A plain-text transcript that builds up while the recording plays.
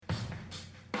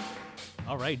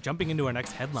All right, jumping into our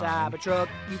next headline. Cybertruck,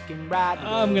 you can ride.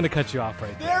 I'm going to cut you off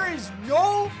right there. There is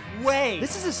no way.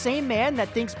 This is the same man that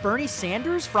thinks Bernie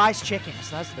Sanders fries chicken.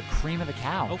 So that's the cream of the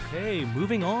cow. Okay,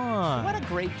 moving on. What a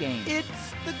great game. It's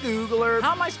the Googler.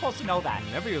 How am I supposed to know that?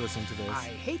 Whenever you're listening to this. I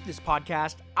hate this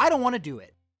podcast. I don't want to do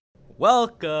it.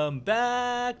 Welcome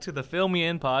back to the Fill Me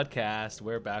In podcast.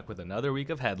 We're back with another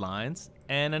week of headlines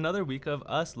and another week of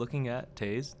us looking at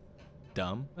Tay's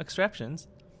dumb expressions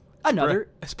on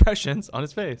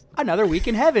his face. Another week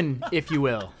in heaven, if you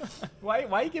will. Why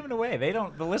are you giving it away?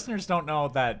 The listeners don't know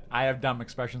that I have dumb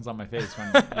expressions on my face when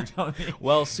you're telling me.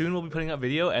 Well, soon we'll be putting up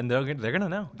video and they're gonna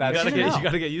know. You That's gotta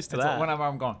true. get used to that. Whenever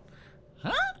I'm going,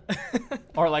 huh?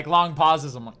 Or like long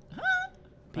pauses, I'm like, huh?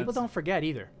 People don't forget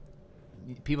either.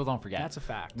 People don't forget. That's a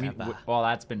fact. Well,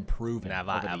 that's been proven Never,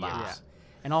 over the ever. years. Yeah.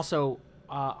 And also,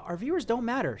 our viewers don't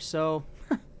matter, so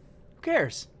who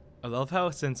cares? I love how,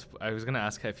 since I was going to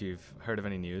ask if you've heard of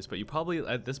any news, but you probably,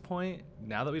 at this point,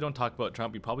 now that we don't talk about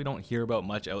Trump, you probably don't hear about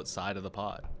much outside of the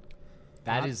pod.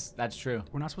 That's true.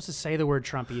 We're not supposed to say the word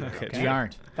Trump either. Okay? We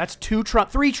aren't. That's 2 Trump,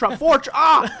 3 Trump, 4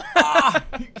 Trump.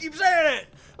 You keep saying it.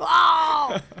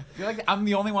 I feel like I'm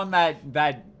the only one that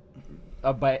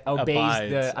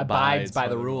abides by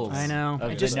the rules. I know. Of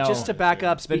And the just to back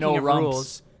up, speaking no of rumps.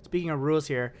 rules, speaking of rules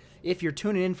here, if you're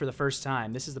tuning in for the first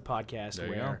time, this is the podcast There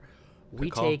you where go. we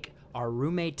Good call. take our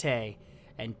roommate Tay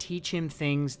and teach him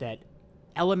things that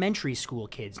elementary school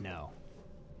kids know.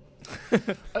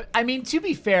 I mean, to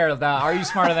be fair, Are You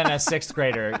Smarter Than a Sixth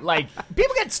Grader? Like,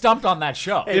 people get stumped on that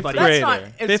show. Hey, Fifth buddy. grader.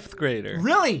 it's- Fifth grader.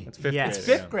 Really? It's fifth Yes. grader. It's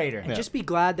fifth yeah. grader. And just be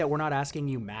glad that we're not asking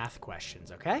you math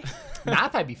questions, okay?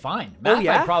 Math, I'd be fine. Math,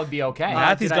 yeah? I'd probably be okay.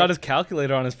 Math, he's Did got I- his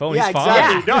calculator on his phone. Yeah, He's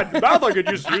fine. exactly. Yeah. Math, I could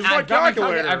just use I've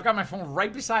got my phone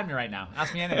right beside me right now.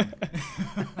 Ask me anything.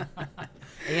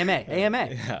 AMA.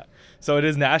 Yeah. So it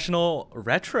is National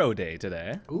Retro Day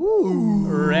today. Ooh.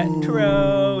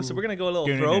 Retro. So we're going to go a little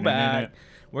No, no, no, no, throwback. no.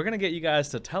 We're going to get you guys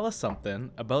to tell us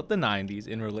something about the 90s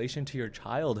in relation to your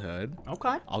childhood.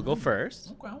 Okay. I'll go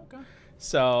first. Okay.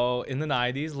 So in the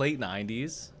 90s, late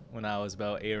 90s, when I was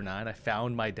about 8 or 9, I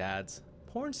found my dad's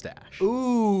porn stash.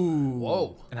 Ooh.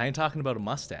 Whoa. And I ain't talking about a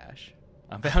mustache.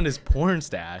 I found his porn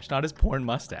stash, not his porn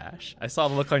mustache. I saw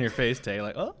the look on your face, Tay,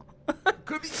 like, oh.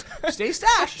 Could be. Stay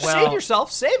stashed. Well, save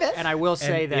yourself. Save it. And I will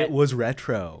say And that it was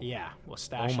retro. yeah, well,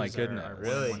 stashes Oh my goodness. are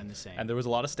Really? one and the same. And there was a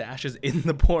lot of stashes in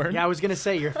the porn. Yeah, I was gonna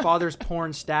say your father's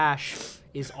porn stash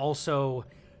is relatable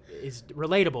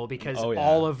because Oh, yeah.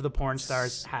 all of the porn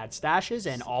stars had stashes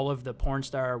and all of the porn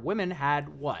star women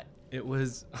had what? It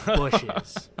was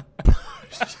Bushes.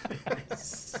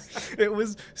 it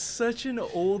was such an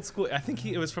old school. I think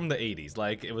it was from the 80s.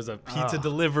 Like, it was a pizza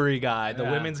delivery guy. The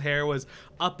Yeah. women's hair was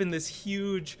up in this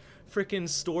huge freaking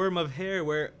storm of hair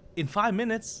where in 5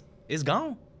 minutes is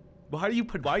gone. Why are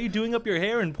you doing up your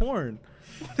hair in porn?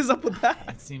 What is up with that?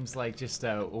 It seems like just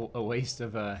a waste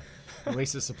of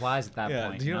supplies at that Yeah,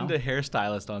 point. do you know? need a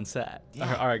hairstylist on set?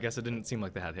 Yeah. Or I guess it didn't seem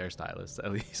like they had hairstylists, at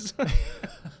least.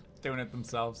 Doing it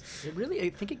themselves. I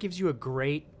think it gives you a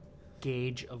great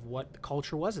gauge of what the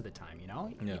culture was at the time, you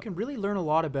know? Yeah. You can really learn a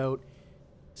lot about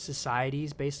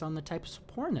societies based on the types of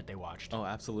porn that they watched. Oh,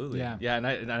 absolutely. Yeah. Yeah, and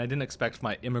I didn't expect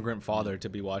my immigrant father to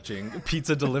be watching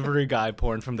pizza delivery guy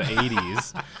porn from the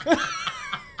 80s.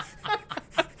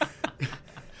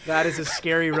 That is a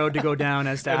scary road to go down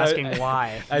as to And asking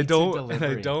why. I don't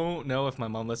delivery. know if my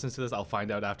mom listens to this. I'll find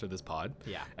out after this pod.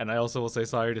 Yeah. And I also will say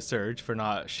sorry to Serge for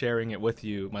not sharing it with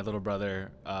you, my little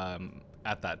brother,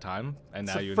 at that time. And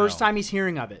It's now the you first know. time he's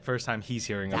hearing of it. First time he's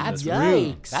hearing of That's this.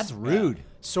 rude. Yikes. That's rude.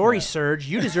 Sorry, Serge.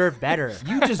 You deserve better.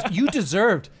 You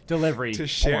deserved delivery To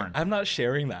share, porn. I'm not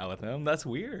sharing that with him. That's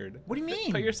weird. What do you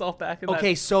mean? Put yourself back in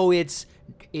Okay, that. so it's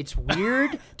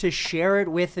weird to share it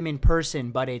with him in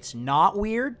person, but it's not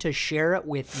weird to share it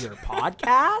with your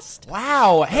podcast.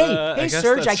 Wow. Hey, I hey, guess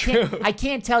Serge. that's true. I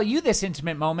can't tell you this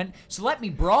intimate moment, so let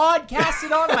me broadcast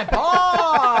it on my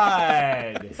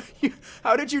pod.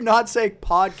 How did you not say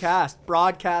podcast?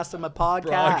 Broadcast on my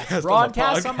podcast.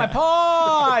 Broadcast on my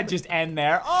pod. Just end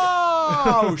there.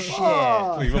 Oh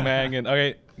shit. Leave him hanging.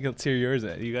 Okay, let's hear yours.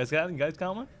 You guys got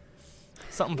one?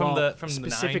 Something from Well, the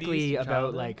specifically 90s, about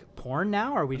childhood? like porn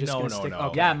now? Or are we just No, gonna no, stick? no.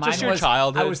 Okay. Yeah, mine Just your was,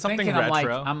 childhood, I was something thinking,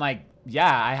 retro. I'm like,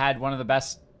 yeah, I had one of the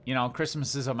best,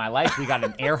 Christmases of my life. We got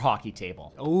an air hockey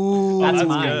table. Ooh, That's That's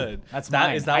mine. good. That's that,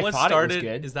 mine. Is that I what thought it was started?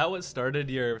 good. Is that what started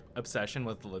your obsession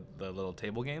with the little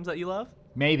table games that you love?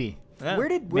 Maybe. Yeah. where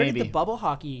did Maybe. the bubble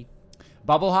hockey?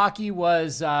 Bubble hockey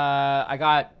was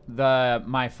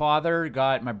my father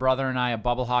got my brother and I a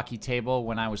bubble hockey table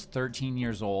when I was 13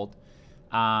 years old.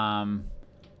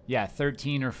 Yeah,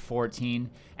 13 or 14,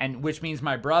 and which means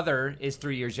my brother is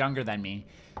 3 years younger than me.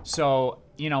 So,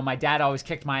 my dad always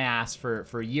kicked my ass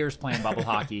for years playing bubble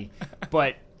hockey,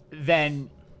 but then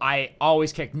I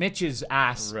always kicked Mitch's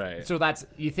ass. Right. So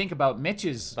you think about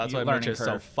Mitch's That's why learning Mitch is so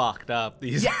curve. fucked up.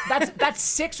 These Yeah, that's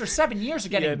 6 or 7 years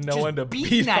of getting had no just one to beaten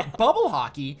beat at on. bubble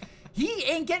hockey. He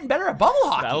ain't getting better at bubble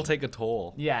hockey. That'll take a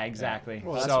toll. Yeah, exactly.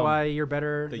 Well, that's So- why you're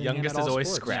better. The than him youngest at is all always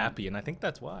sports. scrappy, and I think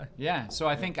that's why. Yeah, so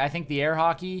I think the air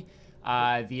hockey,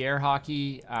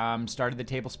 started the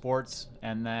table sports,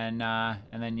 and then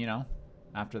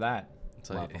after that, It's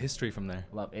like history from there.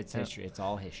 it's history. It's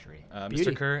all history.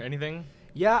 Beauty. Mr. Kerr, anything?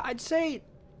 Yeah,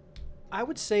 I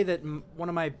would say that one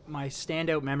of my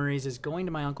standout memories is going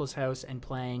to my uncle's house and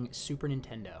playing Super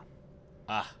Nintendo.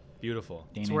 Ah, beautiful.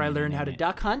 It's where I learned how to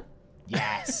duck hunt.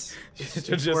 Yes.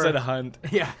 Just where- said a hunt.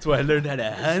 Yeah. That's where I learned how to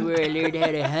That's hunt. where I learned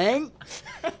how to hunt,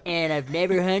 and I've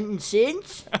never hunted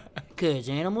since, because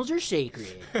animals are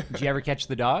sacred. Did you ever catch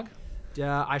the dog?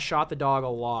 I shot the dog a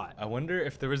lot. I wonder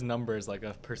if there was numbers, like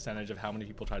a percentage of how many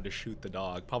people tried to shoot the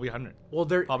dog. Probably 100. Well,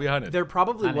 there Probably 100. There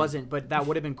probably 100. wasn't, but that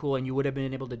would have been cool, and you would have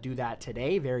been able to do that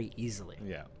today very easily.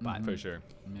 Yeah, for sure.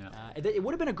 Yeah. It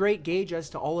would have been a great gauge as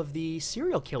to all of the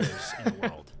serial killers in the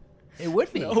world. It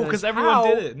would be. No, because Because everyone how-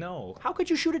 did it. No. How could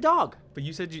you shoot a dog? But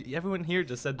you said everyone here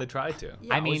just said they tried to.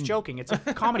 Yeah, I was mean- joking. It's a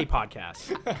comedy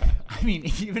podcast. I mean,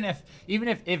 even if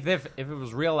it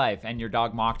was real life and your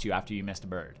dog mocked you after you missed a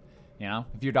bird,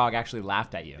 if your dog actually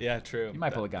laughed at you, Yeah, true. you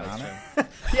might pull a gun on That's it.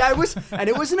 true. Yeah, it was, and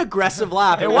it was an aggressive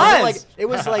laugh. It wasn't was. like it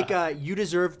was like you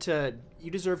deserve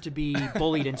to be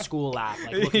bullied in school laugh.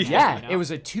 Like looking at Yeah, you know? it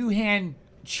was a two-hand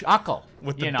chuckle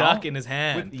With the you know? duck in his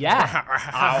hand. Yeah. Oh,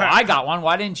 I got one.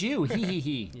 Why didn't you? Hee hee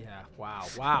hee. Yeah.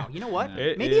 Wow. You know what?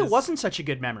 It Maybe it is- wasn't such a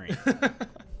good memory.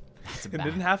 It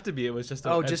didn't have to be. It was just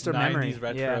a, Just a memory. 90s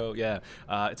retro. Yeah.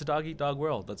 It's a dog eat dog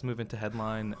world. Let's move into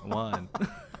headline 1.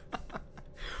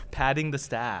 Padding the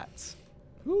stats.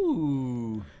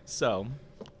 Ooh. So,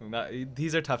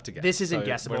 these are tough to guess. This isn't so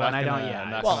guessable, we're not and I don't- gonna- yeah, I'm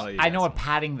I- not Well, gonna let you I know guess. what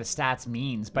padding the stats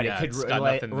means, but Yeah, it could it's got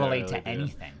nothing to relate to really do.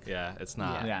 anything. Yeah, it's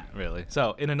not Yeah. really.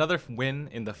 So, in another win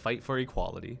in the fight for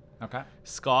equality, Okay.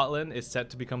 Scotland is set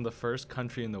to become the first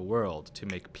country in the world to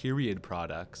make period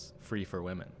products free for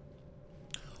women.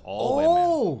 All women.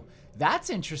 Oh, that's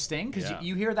interesting because Yeah.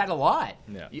 you hear that a lot.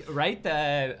 Yeah. Right?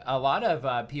 A lot of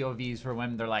POVs for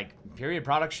women, they're like, period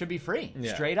products should be free,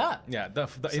 Yeah. straight up. Yeah, the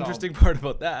So- interesting part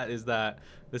about that is that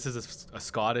this is a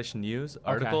Scottish news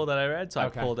article that I read, so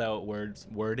Okay. I pulled out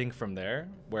wording from there.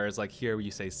 Whereas like here you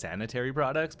say sanitary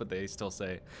products, but they still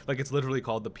say like it's literally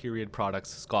called the Period Products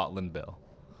Scotland Bill.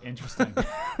 Interesting.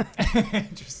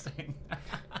 Interesting.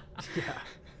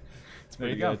 It's There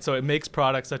pretty you go. good. So it makes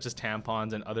products such as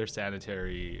tampons and other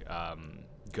sanitary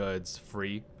goods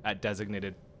free at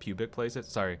designated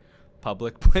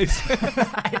public places.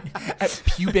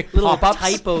 Pubic Little pop-ups.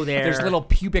 typo there. There's little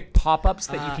pubic pop-ups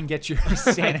that you can get your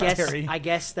sanitary. I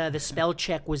guess the spell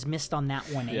check was missed on that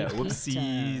one. Yeah, eh?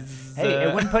 whoopsies. Hey,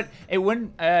 it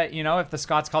wouldn't, if the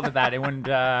Scots called it that, it wouldn't,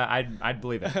 I'd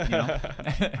believe it,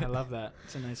 I love that.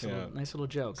 It's a nice Yeah. little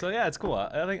joke. So yeah, it's cool.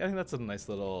 I think that's a nice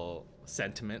little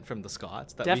sentiment from the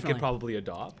Scots that we Definitely. could probably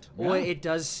adopt. Well, it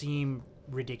does seem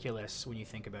ridiculous when you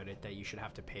think about it that you should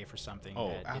have to pay for something. Oh,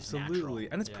 that is absolutely. natural.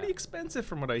 And it's Yeah. pretty expensive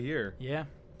from what I hear. Yeah,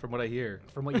 From what I hear.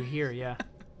 from what you hear, yeah.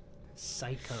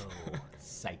 Psycho.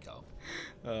 Psycho.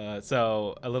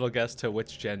 So a little guess to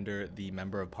which gender the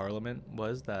member of parliament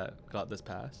was that got this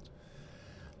passed.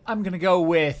 I'm going to go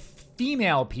with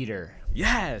female Peter.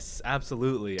 Yes,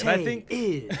 absolutely. And I think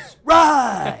is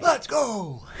right. Let's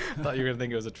go. I thought you were gonna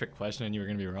think it was a trick question and you were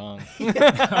gonna be wrong. He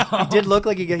did look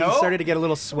like he Nope. started to get a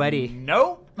little sweaty.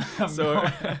 Nope. So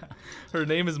her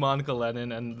name is Monica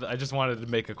Lennon, and I just wanted to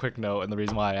make a quick note. And the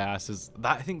reason why I asked is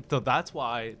that I think that's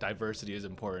why diversity is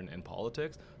important in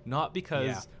politics, not because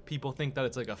Yeah. people think that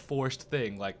it's like a forced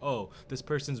thing, like oh, this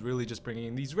person's really just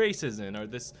bringing these races in or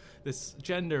this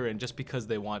gender in just because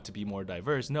they want to be more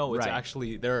diverse. No, it's Right.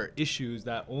 actually there are issues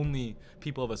that only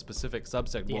people of a specific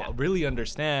subsect Yeah. will really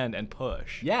understand and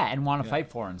push. Yeah, and want to fight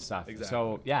for and stuff. Exactly.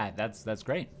 So, yeah, that's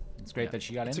great. It's great Yeah. that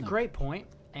she got It's a in. great point,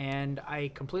 and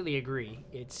I completely agree.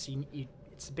 It's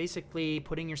basically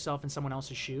putting yourself in someone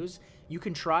else's shoes. You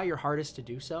can try your hardest to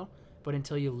do so, but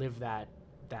until you live that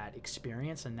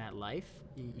experience and that life,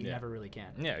 you Yeah. never really can.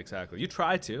 Yeah, exactly. You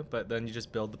try to, but then you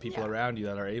just build the people Yeah. around you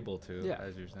that are able to, Yeah.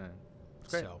 as you're saying.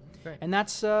 It's great. So, Great. and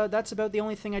that's about the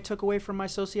only thing I took away from my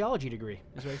sociology degree.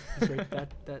 Is right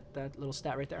that little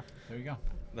stat right there. There you go.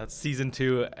 That's season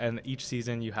 2, and each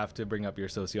season you have to bring up your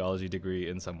sociology degree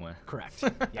in some way. Correct.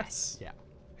 Yes. Yeah.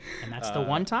 And that's the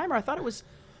one time, or I thought it was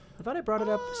I thought I brought it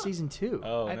up season 2.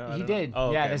 Oh, I- no, he don't did. know.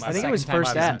 Oh, Yeah, okay, this my is I think the it was second time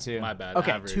first I've ep. seen it too. My bad.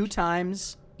 Okay, average. 2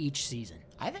 times each season.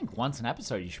 I think once an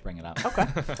episode you should bring it up. Okay.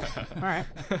 All right.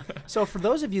 So for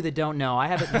those of you that don't know, I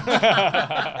have it.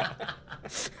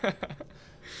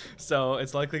 So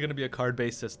it's likely going to be a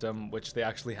card-based system, which they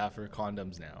actually have for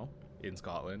condoms now in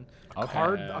Scotland. A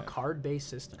card-based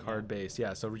system. Card-based,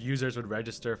 yeah. So users would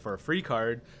register for a free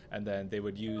card, and then they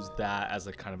would use that as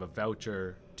a kind of a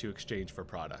voucher to exchange for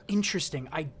products. Interesting.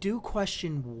 I do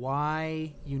question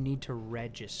why you need to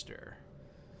register.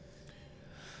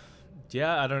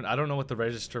 Yeah, I don't know what the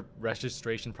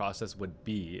registration process would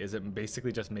be. Is it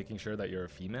basically just making sure that you're a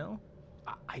female?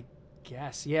 I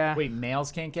guess, yeah. Wait, males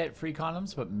can't get free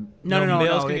condoms, but No.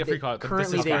 Males can they- get free condoms.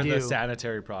 Currently, This is they for do. the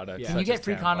sanitary products. Yeah. can you such get as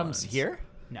free condoms tampons. here?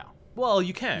 No. Well,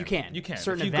 you can. You can. You can.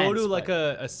 Certain if you go events, to like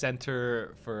but- a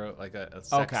center for like a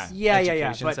sex Okay. Yeah.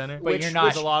 education But center. But Which- you're not.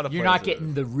 there's a lot of you're not places.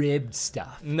 getting the ribbed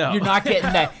stuff. No. You're not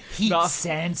getting the heat Not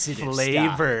sensitive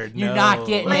flavored, Stuff. You're no. not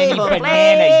getting Flavor, any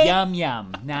banana yum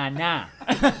yum. Nah.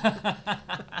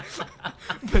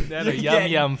 banana yum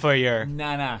getting- yum for your.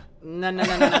 Nah. No. No,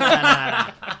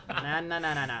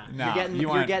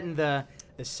 You're getting the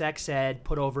sex ed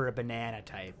put over a banana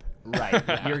type. Right.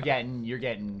 You're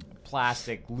getting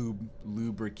plastic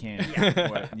lubricant.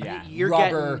 Yeah.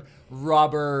 You're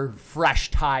rubber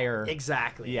fresh tire.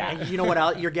 Exactly. Yeah. And you know what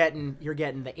else? You're getting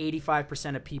the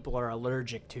 85% of people are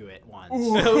allergic to it ones.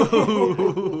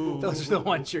 Those are the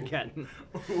ones you're getting.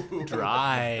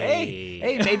 Dry.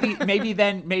 Hey, maybe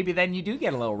then you do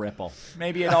get a little ripple.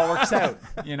 Maybe it all works out.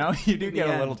 You know, you do get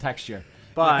Yeah. a little texture.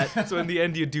 But So in the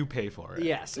end, you do pay for it.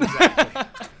 yes, exactly.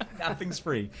 Nothing's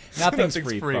free. Nothing's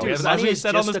free. free. Folks. As Money we is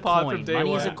said on just this a pod coin. from day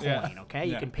Money is a one. coin, Yeah. okay?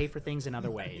 You Yeah. can pay for things in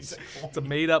other ways. It's a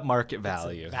made-up market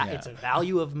value. It's a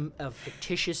value of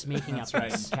fictitious making That's up.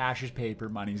 right. things. Cash is paper.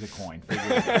 Money's a coin. Figure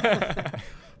it out.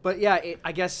 But yeah,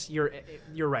 I guess you're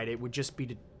right. It would just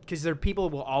be because people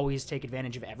will always take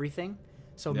advantage of everything.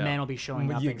 So Yeah. men will be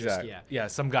showing up and just Exactly. Yeah,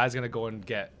 some guy's gonna go and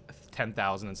get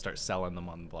 10,000 and start selling them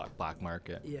on the black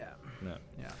market. yeah. No.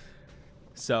 Yeah.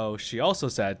 So she also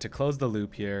said, to close the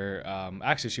loop here,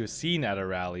 actually she was seen at a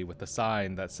rally with a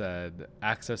sign that said,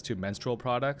 access to menstrual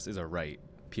products is a right,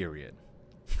 period.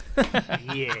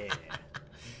 Yeah.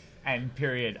 And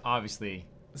period. Obviously.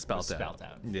 Spelled out.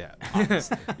 Yeah.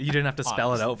 Obviously. You didn't have to spell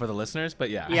it Obviously. out for the listeners, but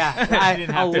yeah. Yeah, didn't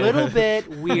a have to. little bit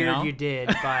weird know? you did,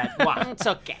 but well, it's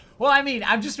okay. Well, I mean,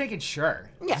 I'm just making sure.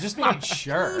 Yeah. I'm just making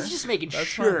sure. He's just making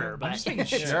sure, but I'm just making it's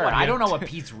sure. what I don't know what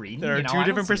Pete's reading. There are you know, two I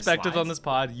different don't see the perspectives on slides. this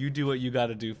pod. You do what you got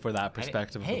to do for that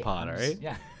perspective of Hey, the pod, all I'm right? just-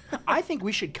 Yeah. I think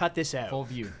we should cut this out. Full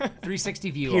view. 360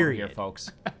 view over Period. here,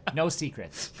 folks. No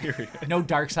secrets. Period. No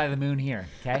dark side of the moon here,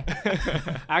 okay?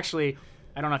 Actually,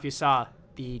 I don't know if you saw,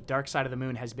 the dark side of the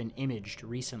moon has been imaged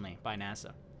recently by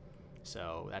NASA.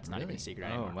 So that's not even Really? a secret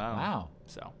Oh, anymore. wow. Wow.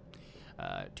 So,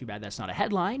 too bad that's not a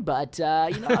headline, but,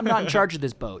 I'm not in charge of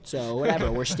this boat, so whatever.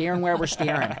 We're steering where we're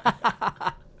steering.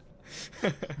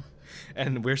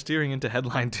 And we're steering into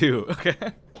headline 2, okay?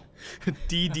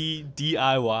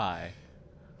 DDDIY.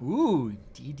 Ooh,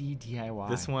 DDDIY.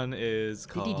 This one is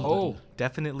called Oh.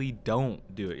 Definitely Don't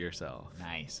Do It Yourself.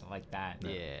 Nice. I like that.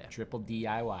 Yeah. Triple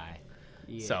DIY.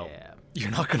 Yeah. So,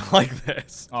 you're not going to like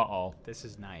this. Uh-oh. This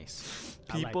is nice.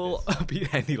 People,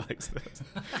 Andy likes this.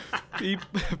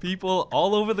 People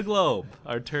all over the globe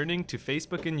are turning to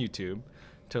Facebook and YouTube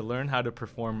to learn how to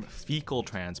perform fecal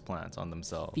transplants on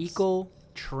themselves. Fecal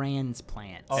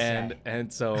transplant. Okay.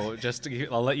 And so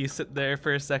I'll let you sit there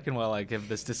for a second while I give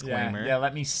this disclaimer. Yeah,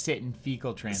 let me sit in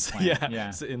fecal transplant.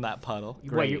 Yeah, sit in that puddle.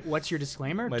 Wait, what's your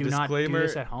disclaimer? My Do not do disclaimer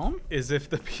this at home? is if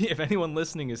anyone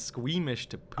listening is squeamish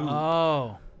to poop,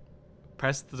 Oh.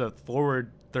 press the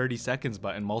forward 30 seconds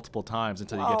button multiple times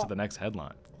until you get to Well- the next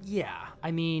headline. Yeah.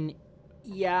 I mean,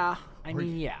 yeah.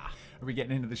 Are we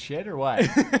getting into the shit or what?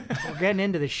 We're getting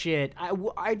into the shit.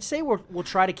 I'd say we'll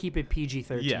try to keep it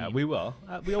PG-13. Yeah, we will.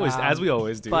 We always, as we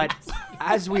always do. But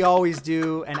as we always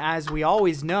do, and as we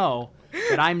always know,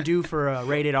 that I'm due for a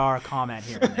rated R comment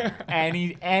here and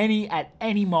there. At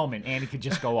any moment, Andy could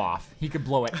just go off. He could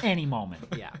blow at any moment.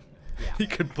 Yeah. he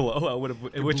could blow out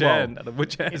at which blow. end? At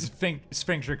which end? His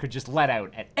sphincter could just let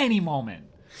out at any moment.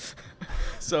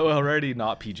 So already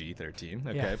not PG-13.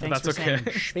 Okay, Yeah, but thanks that's for okay.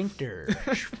 saying sphincter.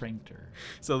 Sphincter.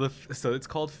 So it's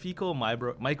called fecal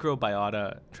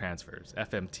microbiota transfers,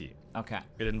 FMT. Okay.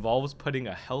 It involves putting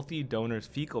a healthy donor's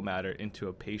fecal matter into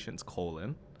a patient's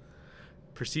colon.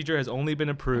 Procedure has only been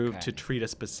approved Okay. to treat a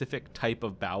specific type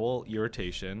of bowel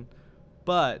irritation,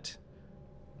 but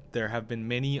there have been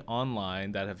many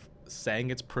online that have sang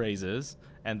its praises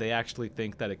and they actually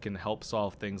think that it can help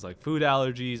solve things like food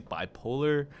allergies,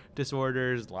 bipolar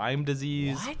disorders, Lyme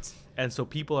disease. What? And so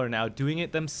people are now doing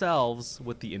it themselves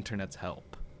with the internet's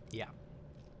help.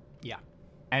 Yeah.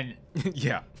 And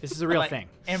Yeah. This is a real like, thing.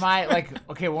 Am I like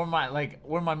okay? What am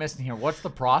I missing here? What's the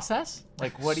process?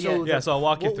 Like, what do So you? Yeah, so I'll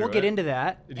walk you through We'll get it. into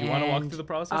that. Do you want to walk and, through the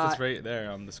process? It's right there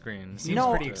on the screen. Seems No.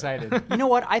 pretty excited. You know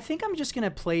what? I think I'm just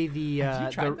gonna play the. Have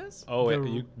you tried the- this? Oh,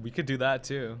 the- we could do that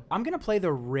too. I'm gonna play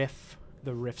the riff side.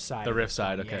 The of riff this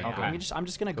side, one. okay. Yeah, Okay. I'm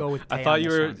just gonna go with. I Tay thought on you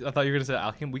this were. one. I thought you were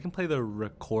gonna say, we can play the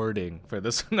recording for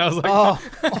this one. I was like, Oh,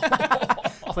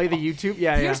 play the YouTube.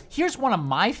 Yeah, yeah. Here's one of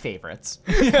my favorites.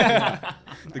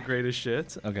 the greatest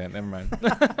shit. Okay, never mind.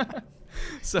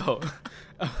 So,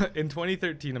 in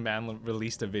 2013, a man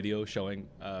released a video showing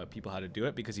people how to do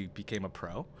it because he became a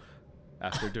pro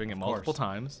after doing it multiple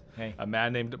times. Hey. A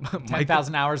man named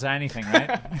 10,000 hours of anything,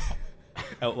 right?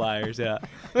 Outliers, yeah.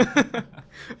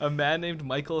 A man named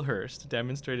Michael Hurst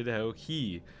demonstrated how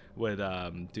he would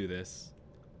do this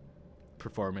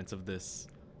performance of this.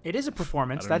 It is a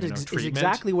performance. I That don't is, even know, is treatment.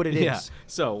 exactly what it is. Yeah.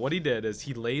 So what he did is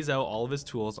he lays out all of his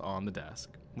tools on the desk,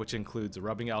 which includes a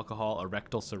rubbing alcohol, a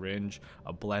rectal syringe,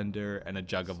 a blender, and a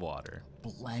jug of water.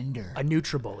 Blender. A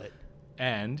NutriBullet.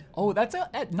 And Oh, that's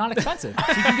not expensive.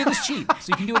 So you can do this cheap. So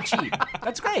you can do it cheap.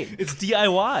 That's great. it's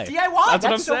DIY. DIY. That's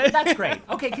what I'm saying. That's great.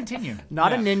 Okay, continue.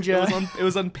 Not a It ninja. was, it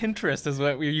was on Pinterest, is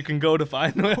what you can go to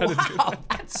find out how to do Wow, it.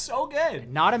 that's so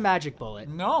good. Not a magic bullet.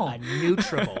 No. A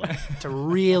NutriBullet to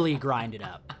really grind it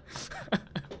up.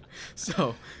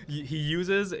 So he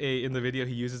uses in the video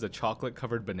he uses a chocolate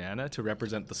covered banana to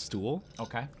represent the stool,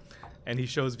 Okay. and he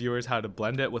shows viewers how to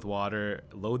blend it with water,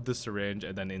 load the syringe,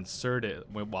 and then insert it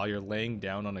while you're laying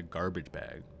down on a garbage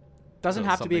bag. Doesn't So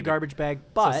have to be a something to- garbage bag, So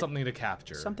but something to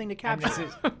capture. something to And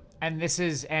capture. this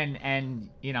is and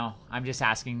you know, I'm just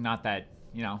asking, not that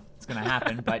you know it's gonna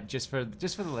happen, but just for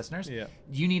the listeners. Yeah.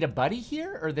 Do you need a buddy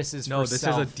here, or this is No, for this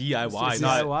self? is a DIY, This is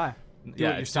not DIY.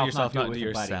 yeah, it it's do yourself, not do it not with do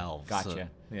a buddy. yourself. Gotcha. So,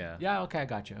 yeah. Yeah. Okay. I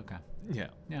got you. Okay. Yeah.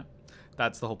 Yeah.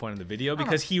 That's the whole point of the video know.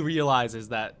 because he realizes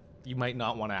that you might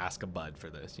not want to ask a bud for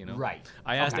this, you know? Right.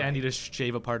 I asked Okay. Andy to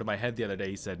shave a part of my head the other day.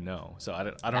 He said no. So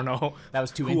I don't know That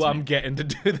was too who I'm intimate. getting to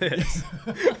do this.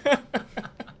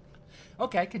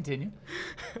 Okay. Continue.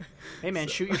 Hey man,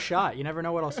 shoot your shot. You never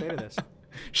know what I'll say to this.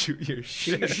 Shoot your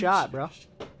Shoot your shit. shot, bro.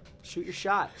 Shoot your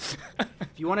shot.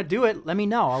 If you want to do it, let me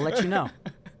know. I'll let you know.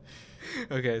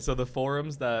 Okay, so the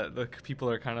forums that the people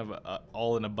are kind of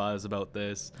all in a buzz about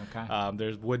this. Okay.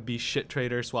 There's would-be shit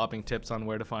traders swapping tips on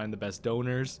where to find the best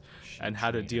donors and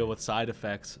how to deal with side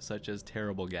effects such as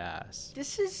terrible gas.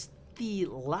 This is the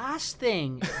last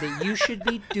thing that you should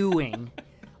be doing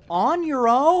on your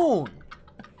own.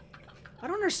 I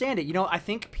don't understand it. You know, I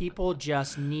think people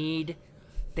just need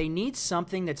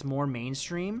something that's more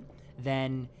mainstream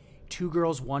than 2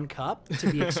 girls, 1 cup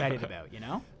to be excited about, you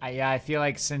know? I feel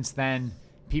like since then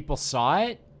people saw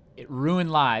it, it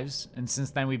ruined lives, and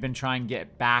since then we've been trying to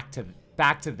get back to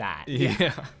that.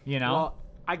 Yeah. You know. Well,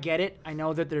 I get it. I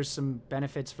know that there's some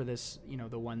benefits for this, you know,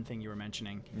 the one thing you were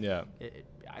mentioning. Yeah.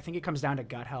 I think it comes down to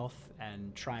gut health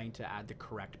and trying to add the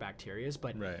correct bacterias,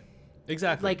 but Right.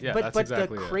 Exactly. like yeah, but that's but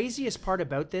exactly the it. craziest part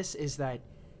about this is that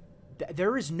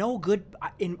there is no good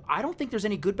I don't think there's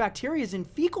any good bacteria in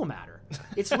fecal matter.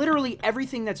 It's literally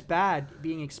everything that's bad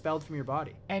being expelled from your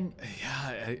body. And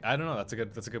Yeah, I don't know. That's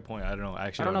a good point. I don't know.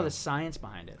 Actually, I don't know the science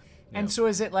behind it. And so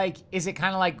is it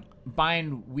kind of like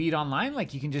buying weed online?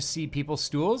 Like you can just see people's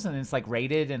stools and it's like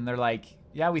rated and they're like,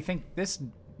 yeah, we think this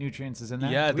nutrients is in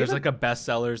there. Yeah, We there's have like a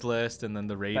bestsellers list and then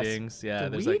the ratings. Yeah,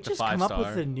 Did there's we like the just 5 come up star.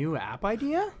 with a new app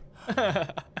idea?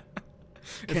 Instead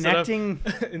of- Connecting.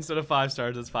 instead of 5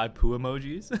 stars, it's 5 poo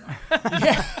emojis.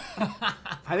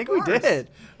 I think we did.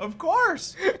 Of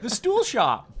course. The stool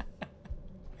shop.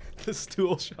 The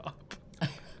stool shop.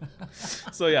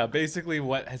 So yeah, basically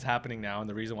what is happening now and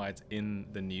the reason why it's in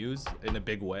the news in a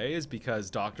big way is because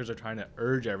doctors are trying to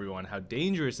urge everyone how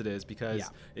dangerous it is because Yeah.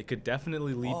 it could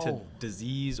definitely lead to Whoa.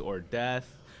 disease or death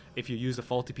if you use a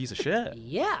faulty piece of shit.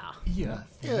 Yeah. Yeah.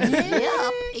 Yeah.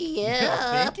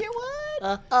 Think it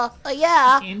would?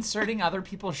 Yeah. Inserting other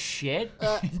people's shit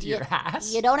into your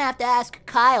ass? You don't have to ask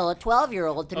Kyle, a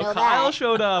 12-year-old, to know Oh, Kyle that.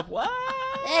 showed up. What?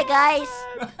 Hey guys,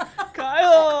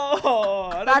 Kyle!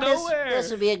 Out thought of nowhere.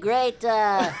 this would be a great.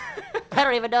 I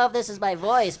don't even know if this is my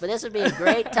voice, but this would be a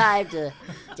great time to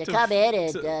come in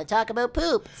and talk about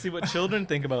poop. See what children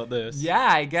think about this. Yeah,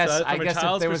 I guess. So I from a guess if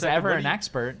child's there was perspective, ever what an do you-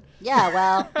 expert. Yeah,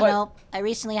 well, you know, I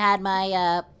recently had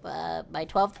my my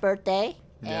 12th birthday,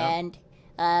 Yeah. and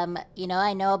you know,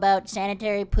 I know about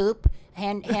sanitary poop,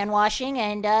 hand washing,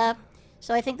 and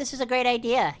so I think this is a great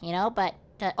idea, you know. But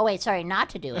Oh wait, sorry, not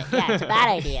to do it. Yeah, it's a bad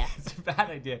idea. It's a bad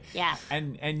idea. Yeah.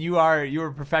 And you were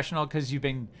a professional because you've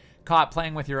been caught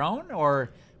playing with your own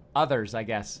or others, I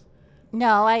guess.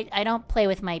 No, I don't play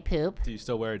with my poop. Do you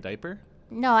still wear a diaper?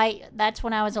 No, that's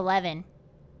when I was 11.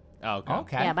 Oh, okay.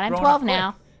 Okay. Yeah, but I'm Growing 12 up quick.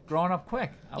 now. Growing up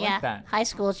quick. I Yeah, like that. high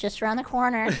school's just around the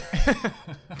corner.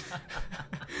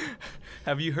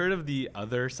 Have you heard of the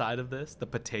other side of this, the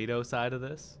potato side of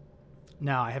this?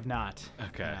 No, I have not.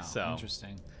 Okay, Wow, so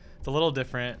interesting. it's a little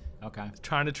different. Okay.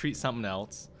 Trying to treat something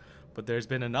else, but there's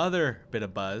been another bit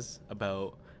of buzz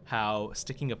about how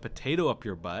sticking a potato up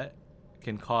your butt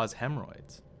can cause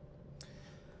hemorrhoids.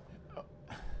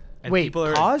 And Wait, people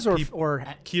are- cause or peop- or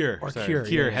cure or sorry, cure,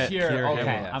 cure, yeah. Cure, cure okay,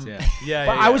 hemorrhoids, I'm- yeah.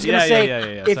 But I was gonna say,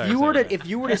 if Sorry, you were sorry. to if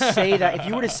you were to say that, if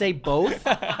you were to say both,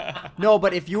 no,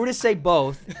 but if you were to say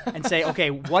both and say,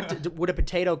 okay, would a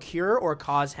potato cure or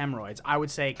cause hemorrhoids? I would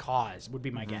say cause would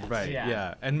be my guess. Right, Yeah.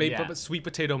 yeah, and maybe Yeah. but sweet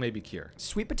potato maybe cure.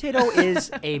 Sweet potato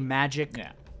is a magic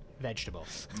Yeah. vegetable.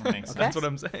 That makes sense. That's what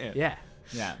I'm saying. Yeah.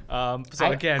 Yeah. So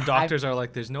again, I've- doctors are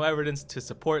like, there's no evidence to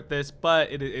support this,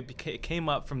 but it came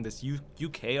up from this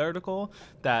UK article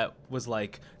that was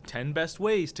like 10 best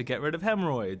ways to get rid of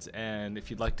hemorrhoids. And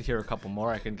if you'd like to hear a couple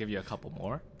more, I can give you a couple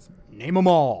more. Name them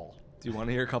all. Do you want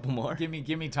to hear a couple more? Give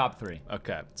me top 3.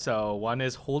 Okay, so one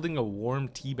is holding a warm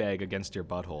tea bag against your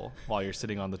butthole while you're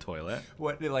sitting on the toilet.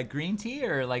 What, like green tea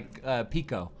or like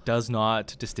pico? Does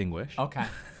not distinguish. Okay.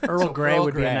 Earl Grey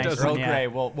would be a nice Earl one. Yeah. Grey.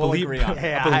 We'll Believe- agree on.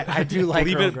 Yeah, I do like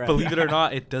believe Earl it, Grey. believe it or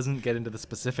not, it doesn't get into the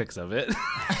specifics of it.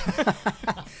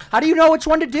 How do you know which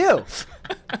one to do?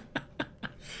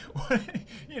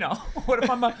 You know, what if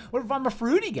I'm a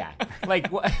fruity guy? Like,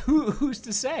 who's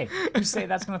to say? Who's to say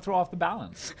that's going to throw off the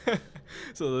balance?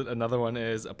 So another one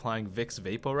is applying Vicks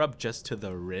Vapor Rub just to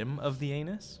the rim of the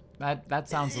anus. That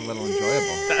sounds a little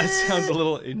enjoyable. That sounds a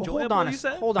little enjoyable.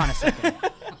 Hold on a second.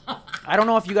 I don't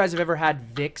know if you guys have ever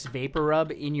had Vicks Vapor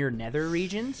Rub in your nether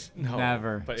regions. No,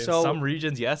 Never. But in So- some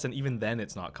regions, yes, and even then,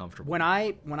 it's not comfortable. When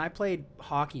I played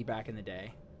hockey back in the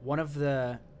day, it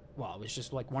was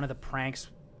just like one of the pranks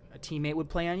a teammate would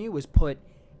play on you was put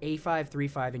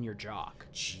A535 in your jock.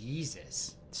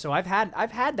 Jesus. So I've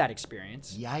had that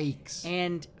experience. Yikes.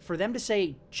 And for them to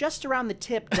say just around the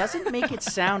tip doesn't make it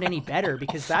sound any better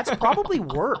because that's probably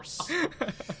worse.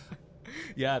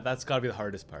 Yeah, that's got to be the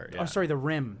hardest part. Yeah. Oh, sorry, the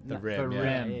rim. The No, rim. the yeah.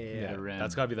 rim. Yeah, The rim.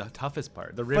 That's got to be the toughest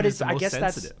part. The rim But is it's the most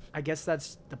sensitive. I guess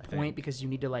that's the point because you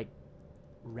need to like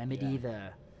remedy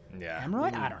the Yeah.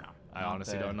 hemorrhoid. I don't know. I Not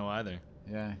honestly bad. don't know either.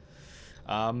 Yeah.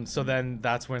 So then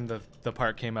that's when the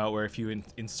part came out where if you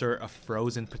insert a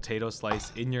frozen potato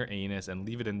slice in your anus and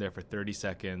leave it in there for 30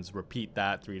 seconds, repeat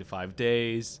that 3 to 5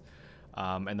 days,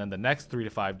 and then the next 3 to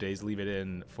 5 days, leave it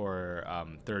in for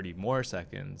 30 more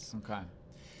seconds. Okay.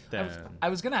 Then I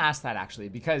was gonna ask that actually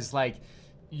because like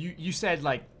you said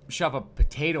like shove a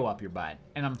potato up your butt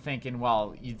and I'm thinking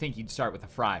well you'd think you'd start with a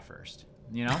fry first,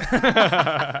 you know?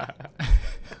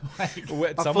 Like,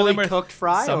 A some fully of them are cooked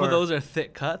fry, Some or- of those are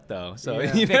thick cut though, so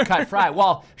Yeah. you know, thick cut fry.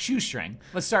 Well, shoestring.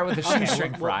 Let's start with a Okay,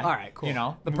 shoestring well, fry. all right, cool. You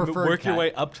know, the preferred work your cut.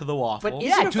 way up to the waffle. But is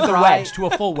Yeah, it a to the fry? wedge, to a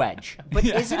full wedge. But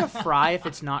is it a fry if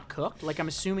it's not cooked? Like I'm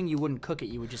assuming you wouldn't cook it;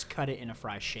 you would just cut it in a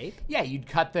fry shape. Yeah, you'd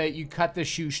cut the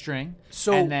shoestring.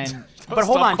 So, and then but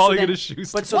hold Stop on. calling so it then, a shoestring.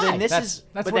 But so Why? then this That's- is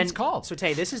that's but what then, it's called. So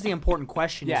Tay, this is the important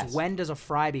question: Yes. is when does a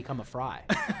fry become a fry?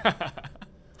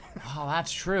 oh,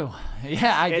 that's true.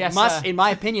 Yeah, I It guess. must, in my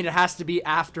opinion, it has to be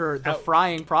after the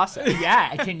frying process.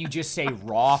 yeah, can you just say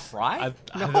raw fry?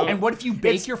 I don't- And what if you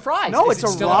bake your fries? No, Is it's it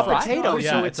a still raw fry? potato. yeah,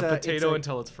 so it's a potato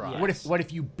until it's fried. Yeah. What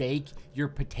if you bake your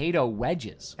potato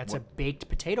wedges? That's a baked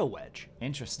potato wedge.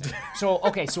 Interesting. So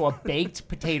okay, so a baked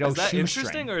potato Is that shoestring.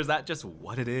 interesting or is that just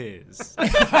what it is?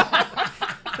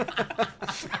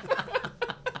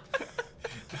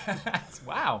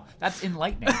 Wow, that's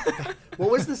enlightening.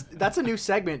 What was this? That's a new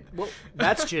segment. Well,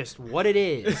 that's just what it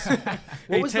is. What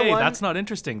Hey, was Tay, the one? that's not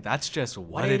interesting. That's just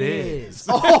what it is.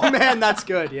 Oh man, that's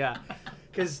good. Yeah,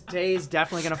 because Tay is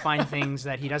definitely gonna find things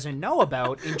that he doesn't know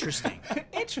about interesting.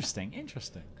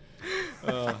 Interesting.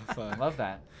 Oh, fuck. Love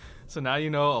that. So now you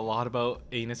know a lot about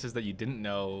anuses that you didn't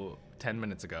know 10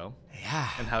 minutes ago. Yeah.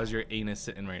 And how's your anus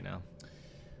sitting right now?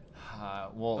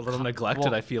 Well, A little neglected,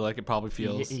 well, I feel like it probably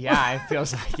feels. Yeah, it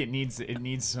feels like it needs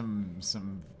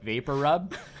some vapor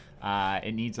rub.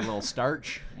 It needs a little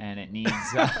starch, and it needs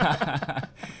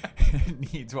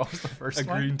it needs what was the first A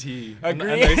one? green tea. A A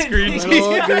green nice green tea.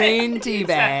 Little green tea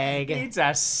bag. Needs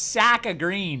a sack of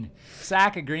green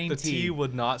The tea. tea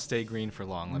would not stay green for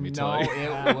long, let me no, tell you.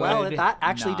 it Well, would that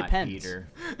actually not, depends. Peter.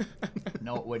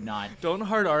 No, it would not. Don't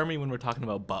hard army when we're talking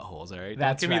about buttholes, all right?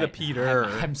 That's Don't give me the Peter.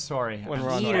 I'm sorry. When I'm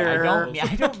we're on sorry. Peter.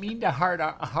 I don't mean to hard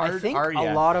I think R ya.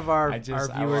 a lot of our I viewers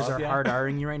love are ya. hard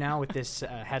R'ing you right now with this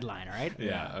headline, all right?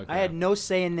 Yeah, okay. I had no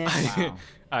say in this. Wow.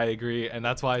 I agree, and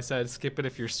that's why I said skip it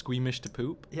if you're squeamish to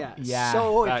poop. Yeah. Yeah.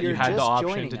 So if You you're had the just option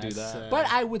joining to do us, that. But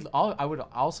I would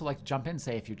also like to jump in and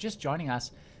say, if you're just joining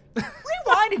us,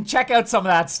 rewind and check out some of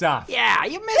that stuff. yeah,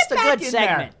 you missed a Get good back in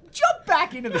segment. there. Jump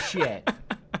back into the shit.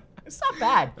 It's not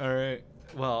bad. All right.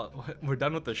 Well, we're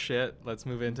done with the shit. Let's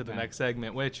move into the Okay. next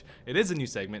segment, which it is a new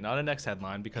segment, not a next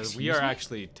headline, because we are Excuse me?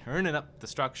 actually turning up the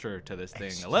structure to this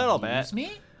thing a little bit. Excuse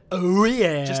me? Oh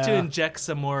yeah. Just to inject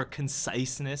some more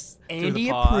conciseness through Andy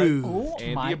the pod. approved. Oh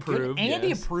Andy my approved, goodness. Andy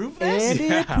yes. approved this? Andy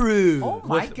Yeah. approved. Oh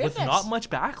my with goodness. not much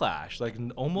backlash, like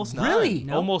almost none. Really?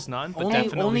 Nope. Almost none, but only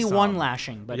definitely only some. one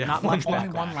lashing, but Yeah, not much only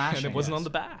backlash. one lashing. and it wasn't Yes. on the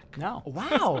back. No.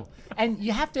 Wow. And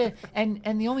you have to and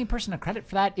the only person to credit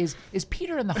for that is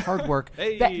Peter and the hard work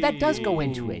that does go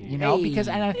into it, you know, because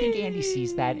and I think Andy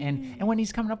sees that and when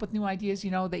he's coming up with new ideas,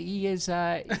 you know, that he is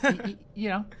you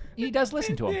know, he does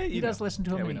listen to him. Yeah, he you does know. listen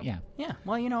to him. Yeah, we and- know. yeah. Yeah.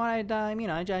 Well, you know what?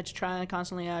 I just try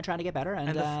constantly try to get better, and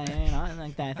you know,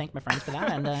 I thank my friends for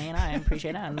that, and you know, I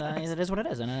appreciate it, and it is what it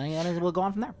is, and we'll go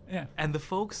on from there. Yeah. And the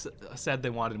folks said they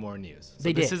wanted more news. So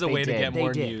They this did. is a They way to did. get They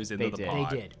more did. news into They the did. pod.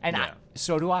 They did. And yeah.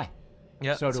 so do I.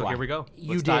 Yeah, So do I. here we go.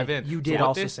 You Let's did. dive in. You So did what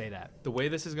also this- say that. The way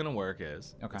this is going to work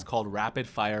is Okay. it's called rapid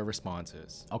fire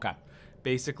responses. Okay.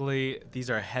 Basically,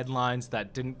 these are headlines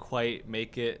that didn't quite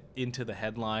make it into the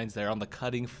headlines. They're on the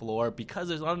cutting floor because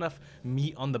there's not enough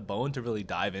meat on the bone to really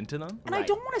dive into them. And I Right.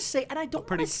 don't want to say, and I don't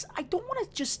Pretty- want to, I don't want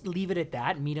to just leave it at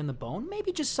that, meat on the bone.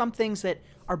 Maybe just some things that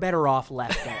are better off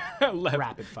left at Let-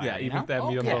 rapid fire. Yeah, you even know? if they have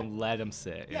meat on the Okay. bone, let them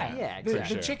sit. Yeah. Yeah, The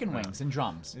exactly. chicken wings and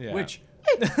drums, Yeah. which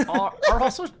are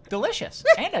also delicious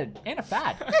and a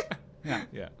fad. Yeah.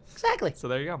 Yeah. Exactly. So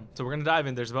there you go. So we're gonna dive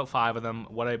in. There's about 5 of them.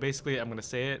 What I'm gonna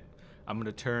say it. I'm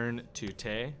gonna turn to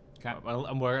Tay. Okay.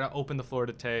 We're gonna open the floor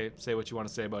to Tay. Say what you want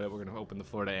to say about it. We're gonna open the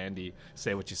floor to Andy.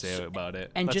 Say what you say about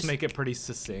it. And Let's just- make it pretty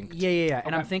succinct. Yeah.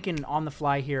 And I'm Okay. thinking on the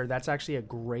fly here, that's actually a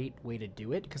great way to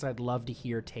do it because I'd love to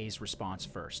hear Tay's response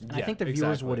first. And I Yeah, think the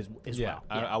viewers exactly. would as Yeah.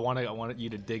 well. I want you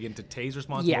to dig into Tay's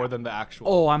response Yeah. more than the actual.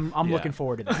 Oh, I'm Yeah. looking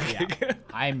forward to that. Yeah.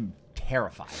 I'm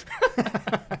terrified.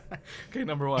 Okay,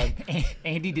 number 1.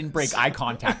 Andy didn't break eye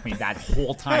contact with me that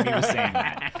whole time he was saying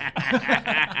that.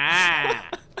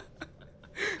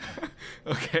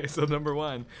 Okay, so number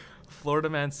 1. Florida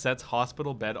man sets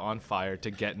hospital bed on fire to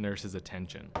get nurses'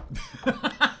 attention.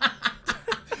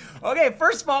 Okay,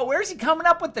 first of all, where's he coming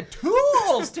up with the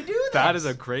tools to do this? That is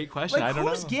a great question. Like, I don't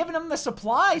who's know. giving him the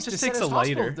supplies Just to takes set his a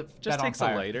lighter. hospital Just bed on takes a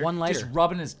fire? lighter. One lighter. Just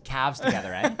rubbing his calves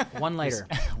together, eh? One lighter.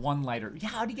 One lighter. Yeah,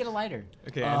 how do you get a lighter?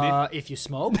 Okay, Andy. If you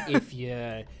smoke, if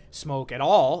you smoke at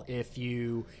all, if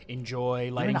you enjoy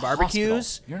You're lighting in a barbecues.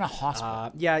 hospital. You're in a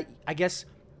hospital. Yeah, I guess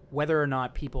whether or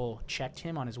not people checked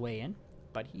him on his way in,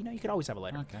 but you know, you could always have a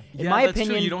lighter. Okay. In Yeah, my that's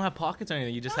opinion, true. You don't have pockets or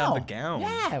anything. You just have the No. gown.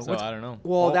 Yeah, So what's- I don't know.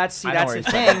 well, Oh, that's I know the where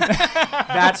thing.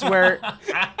 That's where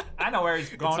I know where he's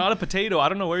going. It's not a potato. I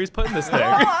don't know where he's putting this thing.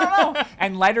 I don't know.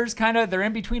 And lighters kind of, they're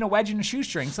in between a wedge and a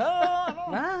shoestring. So, I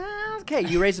don't know. okay,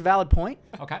 you raise a valid point.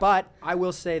 Okay. But I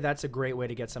will say that's a great way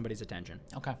to get somebody's attention.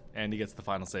 Okay. Andy gets the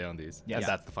final say on these. Yes. And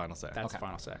that's the final say. That's Okay. the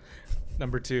final say.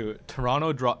 Number 2,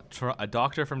 a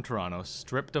doctor from Toronto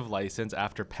stripped of license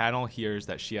after panel hears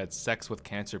that she had sex with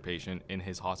cancer patient in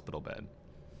his hospital bed.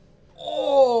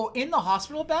 Oh, in the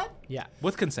hospital bed? Yeah.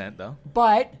 With consent, though.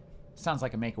 But, sounds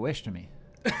like a make-a-wish to me.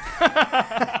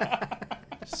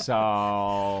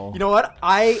 So. You know what?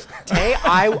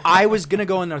 I was gonna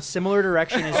go in a similar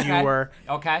direction as you Okay. were.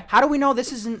 Okay. How do we know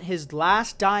this isn't his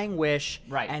last dying wish?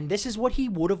 Right. And this is what he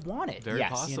would have wanted. Very Yes.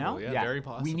 possible. You know? Yeah, very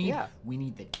possible. We need Yeah.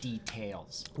 the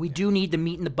details. We do need the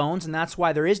meat and the bones, and that's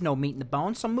why there is no meat in the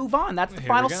bones. So move on. That's the Here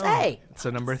final we go. say. So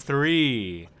number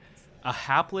 3, a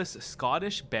hapless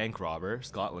Scottish bank robber,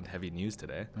 Scotland heavy news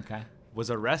today, Okay. was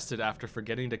arrested after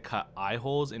forgetting to cut eye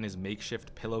holes in his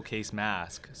makeshift pillowcase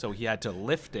mask. So he had to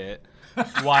lift it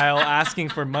while asking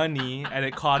for money, and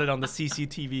it caught it on the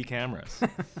CCTV cameras.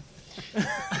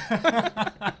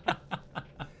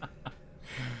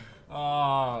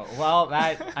 Oh, well,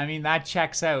 that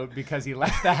checks out because he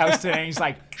left the house today and he's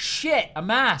like, shit, a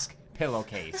mask,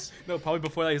 pillowcase. No, probably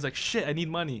before that, he's like, shit, I need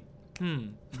money.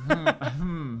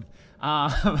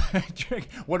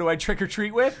 What do I trick or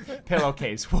treat with?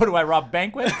 Pillowcase. What do I rob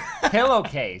bank with?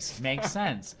 Pillowcase. Makes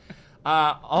sense.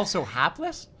 Also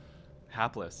hapless?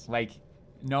 Hapless. Like,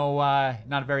 no,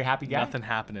 not a very happy guy? Nothing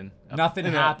happening. Nothing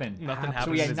No, happened. Nothing So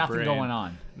happened. he in had his nothing brain. going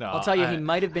on. No, I'll tell you, he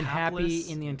might have been happy hapless-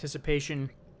 in the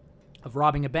anticipation of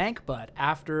robbing a bank, but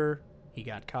after he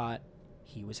got caught,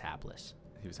 he was hapless.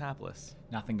 He was hapless.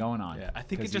 Nothing going on. Yeah, I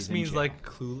think it 'cause just he's in means jail. like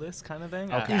clueless kind of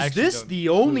thing. Okay. I Is actually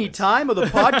don't- Clueless. time of the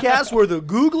podcast where the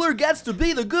Googler gets to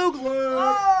be the Googler?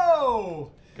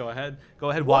 Oh! Go ahead.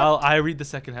 While I read the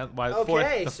second head.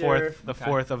 Okay, sir. The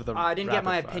fourth of the. I didn't get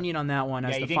my rapid fire. opinion on that one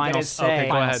as Yeah, the you didn't final get his say. Okay, go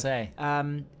final ahead.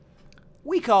 say.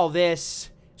 We call this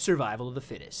survival of the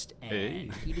fittest, and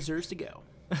Hey. he deserves to go.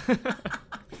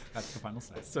 That's the final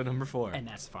say. So number 4. And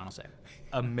that's the final say.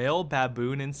 A male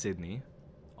baboon in Sydney,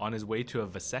 on his way to a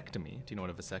vasectomy. Do you know what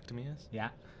a vasectomy is? Yeah.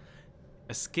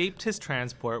 Escaped his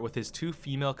transport with his 2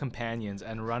 female companions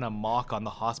and run amok on the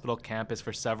hospital campus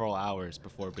for several hours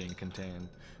before being contained.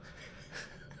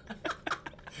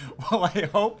 Well,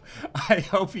 I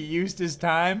hope he used his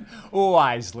time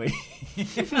wisely.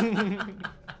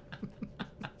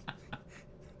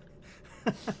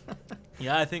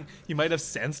 Yeah, I think he might have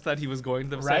sensed that he was going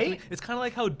to the vasectomy. Right? It's kind of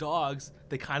like how dogs,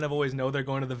 they kind of always know they're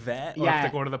going to the vet or if Yeah.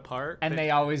 they're going to the park. And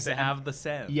they always- they have the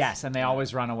sense. Yes, and they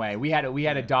always run away. We had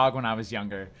a dog when I was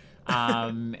younger,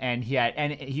 and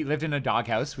he lived in a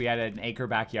doghouse. We had an acre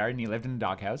backyard, and he lived in a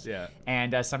doghouse. Yeah.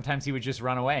 And sometimes he would just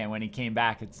run away, and when he came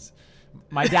back,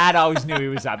 my dad always knew he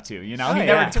was up to. You know, he yeah.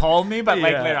 never told me, but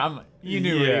like Yeah. later, you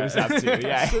knew what he Yeah. was up to.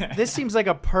 Yeah. This seems like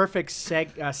a perfect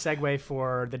segue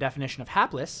for the definition of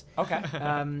hapless. Okay.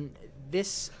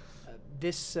 This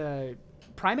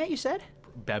primate, you said?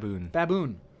 Baboon.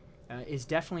 Baboon, is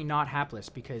definitely not hapless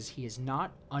because he is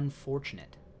not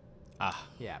unfortunate. Ah,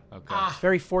 Yeah. okay.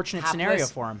 Very fortunate scenario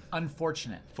Hapless, for him.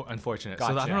 Unfortunate. Unfortunate. So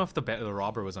I Gotcha. don't know if the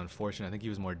robber was unfortunate. I think he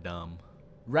was more dumb.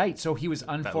 Right. So he was That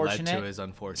led unfortunate. to his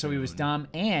unfortunate. So he was dumb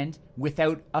and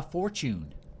without a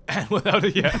fortune. Without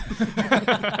it, yeah.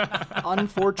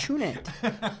 Unfortunate.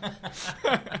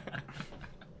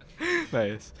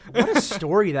 Nice. What a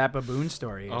story that baboon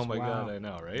story is. Oh my Wow. god, I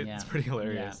know, right? Yeah. It's pretty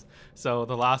hilarious. So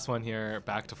the last one here,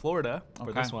 back to Florida for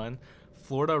Okay. this one.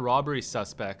 Florida robbery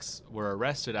suspects were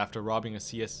arrested after robbing a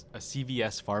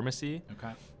CVS pharmacy.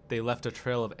 Okay. They left a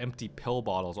trail of empty pill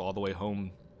bottles all the way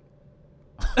home.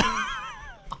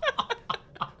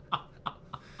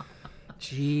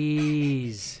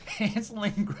 Jeez. Hansel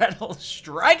and Gretel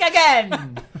strike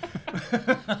again.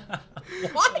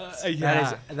 What?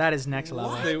 That is next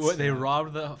level. They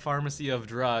robbed the pharmacy of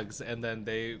drugs, and then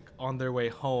on their way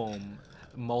home,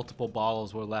 multiple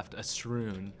bottles were left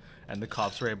astrewn, and the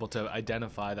cops were able to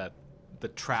identify that the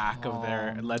track of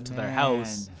led to their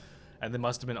house, man. and they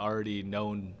must have been already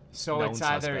known. So known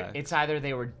it's either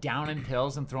they were down in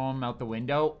pills and throwing them out the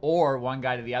window, or one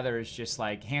guy to the other is just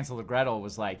like Hansel and Gretel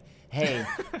was like, "Hey,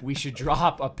 we should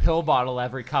drop a pill bottle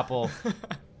every couple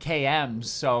KMs,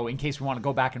 so in case we want to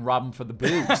go back and rob them for the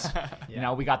booze, you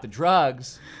know, we got the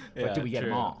drugs, but Yeah, did we get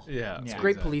them true. all? Yeah. Yeah.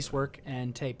 Great Exactly. police work.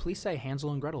 And Tay, please say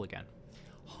Hansel and Gretel again.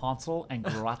 Hansel and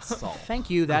Gretel. Thank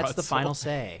you. That's the Grutzel. final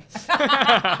say.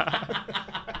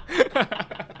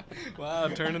 Wow,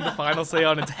 turning the final say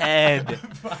on its head.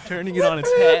 Turning it on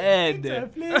its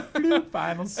head.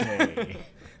 Final say.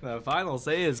 The final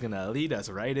say is going to lead us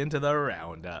right into the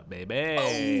roundup,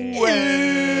 baby.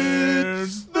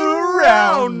 Where's the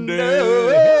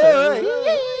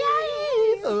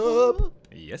roundup?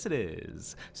 Yes, it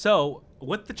is. So,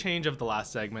 with the change of the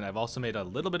last segment, I've also made a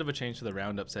little bit of a change to the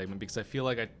roundup segment because I feel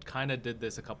like I kind of did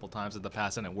this a couple times in the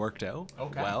past and it worked out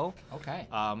well. Okay.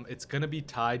 It's going to be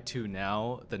tied to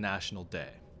now the National Day.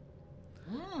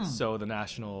 So, the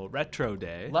National Retro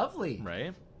Day. Lovely.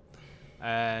 Right?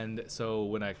 And so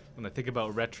when I think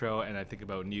about retro and I think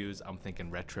about news, I'm thinking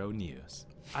retro news.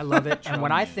 I love it. And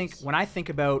when I News. think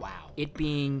about Wow. it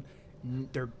being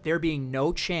there being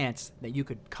no chance that you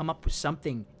could come up with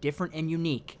something different and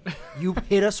unique, you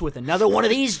hit us with another one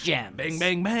of these gems. Bang,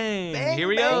 bang, bang. Here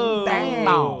we bang,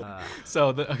 go. bang.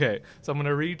 So, so I'm going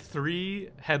to read 3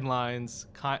 headlines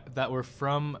that were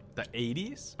from the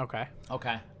 80s. Okay.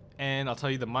 Okay. And I'll tell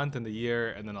you the month and the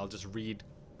year, and then I'll just read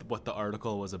what the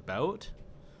article was about.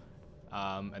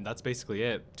 And that's basically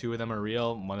it. 2 of them are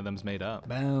real, 1 of them's made up.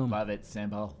 Boom. Love it.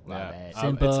 Simple. Love it.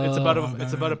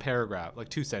 It's about a paragraph, like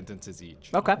 2 sentences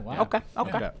each. Okay. wow. Okay.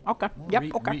 Okay. Yeah. Okay. Yep.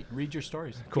 Read, Okay. read your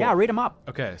stories. Cool. Yeah. Read them up.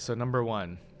 Okay, so number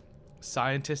 1.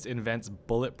 Scientist invents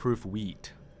bulletproof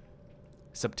wheat.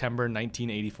 September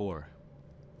 1984.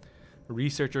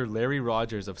 Researcher Larry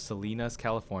Rogers of Salinas,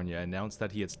 California, announced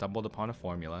that he had stumbled upon a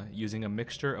formula using a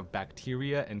mixture of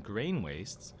bacteria and grain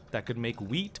wastes that could make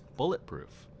wheat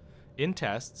bulletproof. In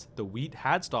tests, the wheat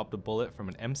had stopped a bullet from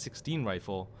an M16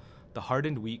 rifle. The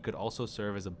hardened wheat could also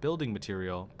serve as a building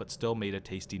material, but still made a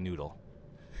tasty noodle.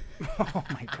 Oh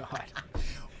my God.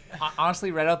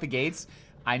 Honestly, right out the gates,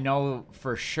 I know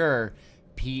for sure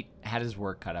Pete had his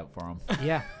work cut out for him.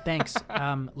 Yeah, thanks.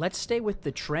 Let's stay with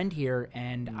the trend here,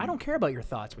 and I don't care about your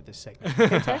thoughts with this segment.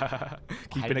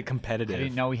 Keeping it competitive. I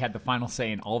didn't know he had the final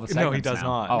say in all the segments. No, he does now.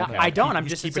 not. Oh, No, okay. I don't. He's I'm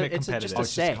just keeping it it's competitive. just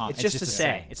a say. It's just a say.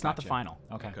 say. It's not the Gotcha. final.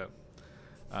 Okay.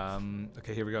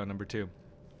 Okay, here we go. Number 2.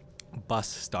 Bus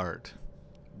start.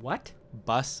 What?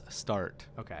 Bus start.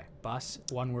 Okay. Bus,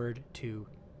 one word, 2,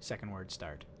 second word,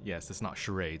 start. Yes, it's not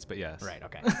charades, but yes. Right.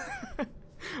 Okay.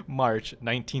 March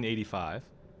 1985.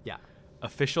 Yeah.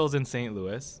 Officials in St.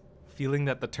 Louis, feeling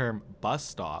that the term bus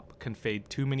stop conveyed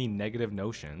too many negative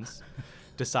notions,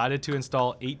 decided to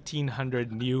install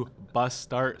 1,800 new bus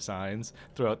start signs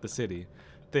throughout the city.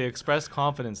 They expressed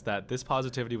confidence that this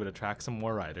positivity would attract some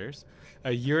more riders.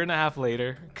 A year and a half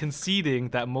later, conceding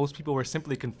that most people were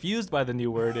simply confused by the new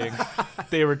wording,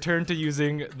 they returned to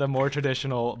using the more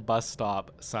traditional bus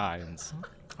stop signs.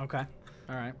 Okay.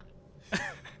 All right.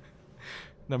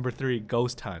 Number 3,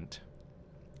 ghost hunt.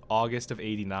 August of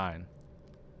 89.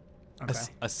 Okay.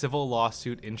 A civil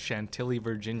lawsuit in Chantilly,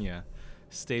 Virginia,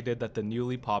 stated that the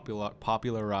newly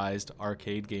popularized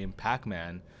arcade game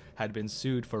Pac-Man had been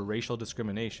sued for racial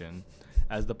discrimination,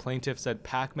 as the plaintiff said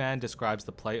Pac-Man describes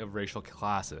the plight of racial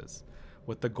classes,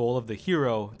 with the goal of the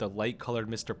hero, the light-colored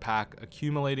Mr. Pac,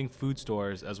 accumulating food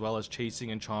stores as well as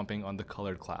chasing and chomping on the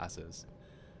colored classes.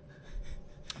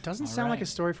 It doesn't All sound like right.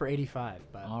 a story for 85,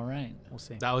 but All right. we'll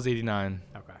see. That was 89.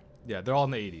 Okay. Yeah, they're all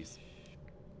in the 80s.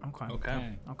 Okay. Okay.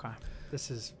 Okay. This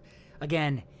is,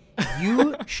 again,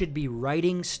 you should be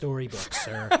writing storybooks,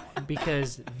 sir,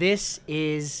 because this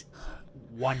is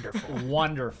wonderful.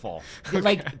 Wonderful.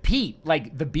 Like, Pete,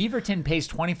 like, the Beaverton pays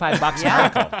 $25 Yeah.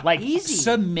 an article. Like, Easy.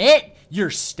 submit your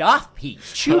stuff, Pete.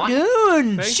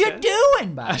 Chudoon. Thanks, Chudoon, I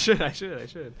bud.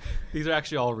 should. These are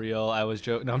actually all real. I was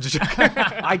joking. No, I'm just joking.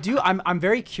 I do. I'm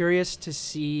very curious to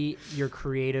see your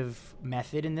creative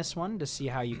method in this one, to see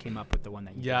how you came up with the one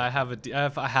that you Yeah, I have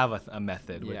a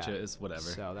method, which Yeah. is whatever.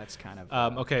 So that's kind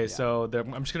of Okay, yeah. so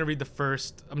I'm just gonna read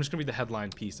the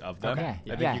headline piece of them. Okay.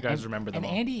 I think you guys remember them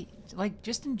and all. Andy, like,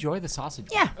 just enjoy the sausage.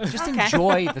 Yeah, Just okay.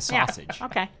 enjoy the sausage.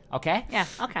 Okay. Okay? Yeah.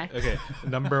 Okay. Okay,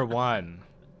 number 1,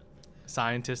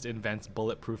 scientist invents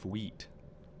bulletproof wheat.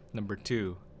 Number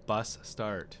 2, bus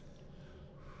start.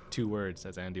 2 words,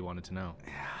 as Andy wanted to know.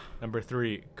 Number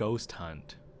 3, ghost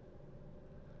hunt.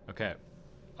 Okay,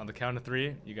 on the count of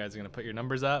 3, you guys are gonna put your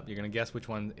numbers up. You're gonna guess which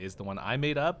one is the one I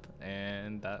made up,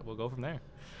 and that will go from there.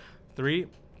 3,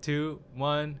 2,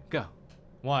 1, go.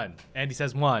 1. Andy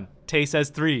says 1. Tay says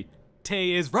 3.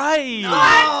 Tay is right.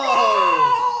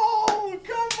 Oh,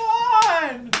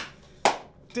 come on!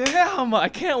 Damn, I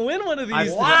can't win one of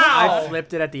these. I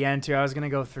flipped it at the end too. I was gonna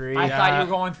go 3. I thought you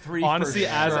were going 3 Honestly, for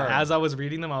sure. as I was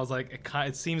reading them, I was like,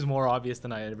 it seems more obvious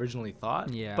than I originally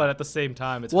thought. Yeah. But at the same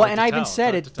time, it's Well, hard and to I tell. even It's said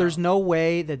hard it. to tell. There's no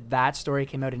way that story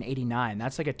came out in '89.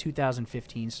 That's like a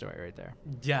 2015 story right there.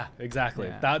 Yeah, exactly.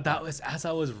 Yeah. That was as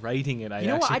I was writing it. I You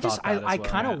know what? actually I thought that I as well.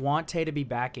 kind of want Tay to be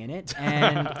back in it,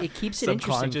 and it keeps it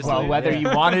interesting. Subconsciously. For Well, me. whether Yeah.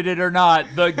 you wanted it or not,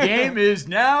 the game is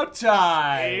now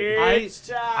tied.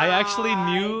 I actually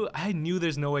knew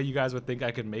there's no way you guys would think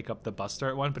I could make up the bus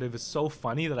start one, but it was so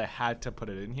funny that I had to put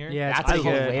it in here. Yeah, That's I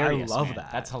hilarious. love man. that.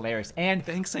 That's hilarious. And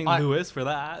Thanks, St. uh, Louis, for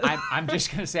that. I'm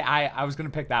just gonna say I was gonna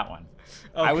pick that one.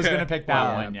 I was Okay. gonna pick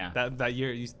that one. Yeah. That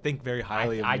year, you think very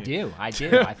highly of me. I do. I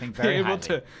think very Able highly.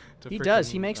 to He does.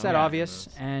 He freaking- makes oh, that yeah, obvious, he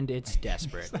does. and it's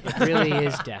desperate. It really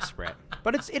is desperate.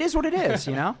 But it is what it is,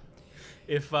 you know.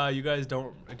 If you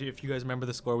guys remember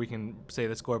the score, we can say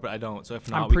the score, but I don't. So if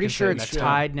not, I'm we pretty can sure say it's next time.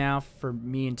 tied now for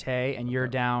me and Tay, and you're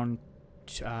down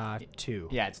 2.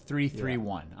 Yeah, it's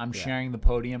 3-3-1. I'm Yeah. sharing the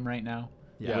podium right now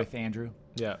Yeah. with Andrew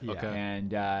Yeah. Yeah. Okay.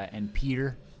 and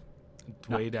Peter.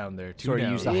 Way down there. Two Sort of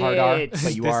down. use the hard R, It's-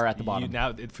 but you This- are at the bottom.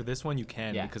 now for this one you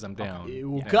can Yeah. because I'm down.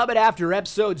 Well, Yeah. coming after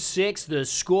episode 6, the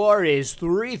score is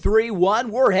 3-3-1.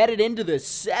 We're headed into the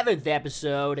 7th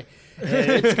episode.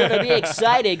 It's going to be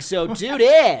exciting, so tune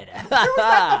in.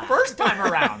 First time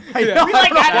around. We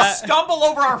like had to stumble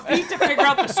over our feet to figure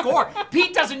out the score.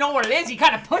 Pete doesn't know what it is. He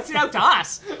kind of puts it out to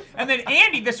us. And then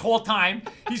Andy, this whole time,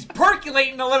 he's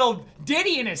percolating a little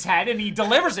ditty in his head, and he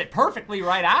delivers it perfectly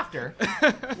right after.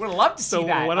 Would have loved to see So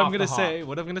that. what off I'm the gonna hop.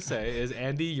 say is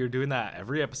Andy, you're doing that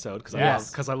every episode because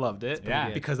Yes. I loved it. Yeah.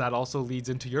 Because that also leads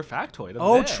into your factoid. Of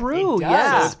Oh, the day. true, It does. So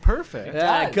yeah. it's perfect.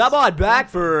 does. Come on back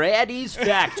for Andy's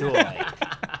factoid.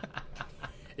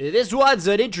 This one's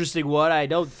an interesting one. I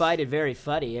don't find it very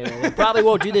funny. We probably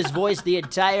won't do this voice the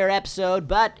entire episode,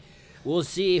 but we'll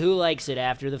see who likes it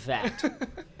after the fact.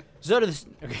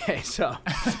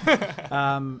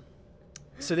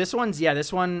 So this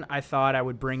one I thought I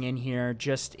would bring in here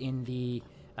just in the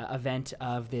event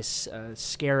of this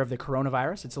scare of the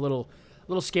coronavirus. It's a little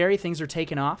little scary. Things are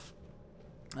taking off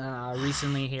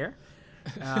recently here.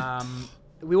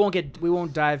 We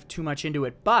won't dive too much into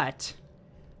it, but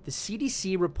the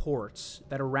CDC reports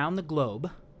that around the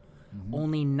globe,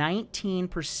 only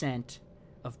 19%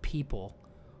 of people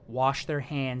wash their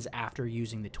hands after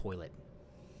using the toilet.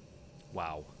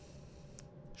 Wow.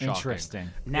 Shocking. Interesting.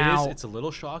 Now, it's a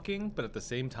little shocking, but at the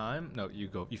same time, no, you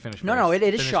go. You finish. no, first.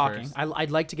 it is Finish shocking. first. I'd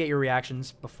like to get your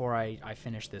reactions before I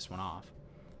finish this one off.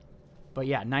 But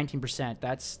yeah, 19%.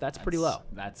 That's pretty low.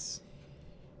 That's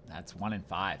 1 in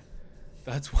 5.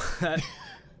 That's what.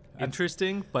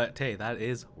 Interesting, but hey, that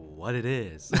is what it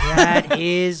is. That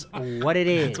is what it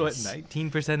is. That's what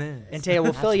 19% is. And Taya,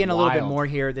 we'll fill you in a little bit wild. more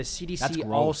here. The That's CDC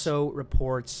gross. also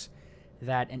reports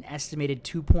that an estimated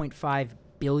 2.5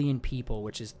 billion people,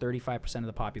 which is 35% of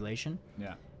the population,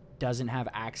 Yeah. doesn't have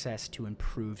access to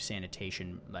improved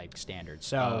sanitation standards.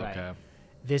 So Oh, okay.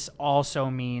 this also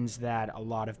means that a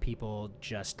lot of people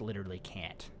just literally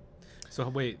can't. So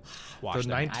wait, Wash the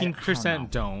their-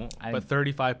 19% don't, I- but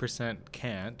 35%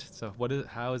 can't. So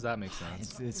how does that make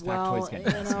sense? It's Well, factoids you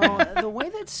getting know, the way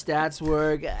that stats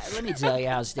work, let me tell you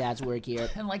how stats work here.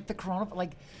 and like the corona,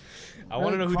 like I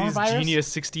want to know who these coronavirus? genius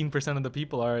 16% of the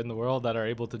people are in the world that are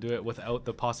able to do it without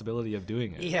the possibility of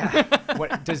doing it. Yeah.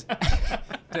 what does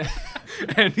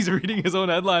And he's reading his own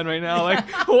headline right now. Like,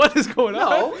 what is going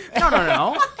on?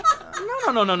 No.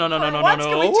 What?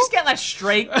 Can we just get a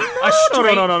straight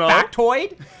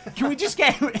factoid? Can we just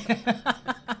get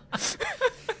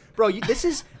Bro,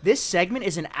 this segment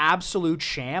is an absolute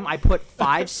sham. I put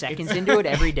 5 seconds into it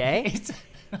every day.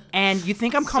 And you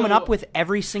think I'm coming So- up with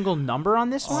every single number on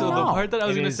this one? So the No. part that I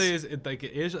was It gonna is. say is it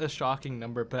is a shocking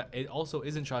number, but it also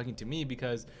isn't shocking to me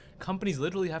because companies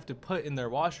literally have to put in their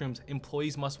washrooms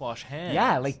employees must wash hands.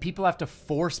 Yeah, like people have to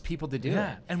force people to do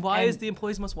Yeah. it. And why is the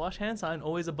employees must wash hands sign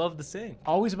always above the sink?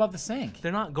 always above the sink?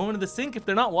 They're not going to the sink if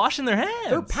they're not washing their hands.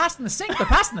 They're passing the sink. They're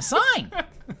passing the sign.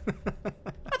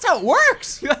 That's how it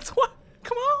works. That's what.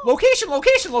 Come on. Location,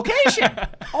 location, location.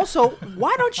 Also,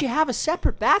 why don't you have a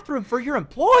separate bathroom for your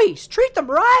employees? Treat them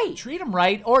right. Treat them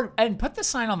right, and put the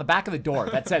sign on the back of the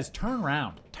door that says "Turn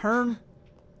round." Turn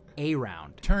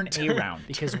around. Turn around.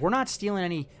 Because we're not stealing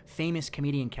any famous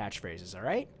comedian catchphrases, all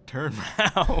right? Turn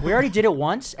around. We already did it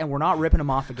once, and we're not ripping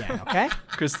them off again, okay?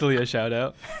 Crystalia shout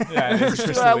out.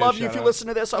 I love you. If you listen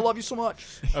to this, I love you so much.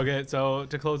 Okay, so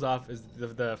to close off, is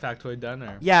the factoid done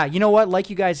or? Yeah, you know what? Like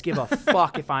you guys give a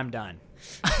fuck if I'm done.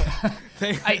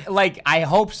 I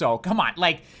hope so. Come on,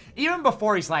 like even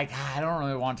before he's like, I don't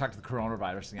really want to talk to the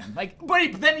coronavirus again. Like,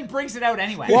 but then he brings it out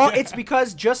anyway. Well, it's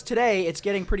because just today it's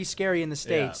getting pretty scary in the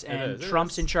States, it and is, it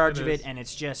Trump's is, in charge it of it, is. and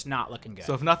it's just not looking good.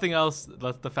 So if nothing else,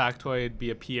 let the factoid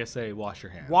be a PSA. Wash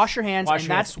your hands. Wash your hands, Wash and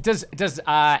your that's hands. Does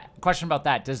question about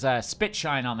that? Does spit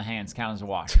shine on the hands count as a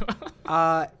wash?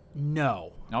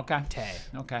 no. Okay. Tay.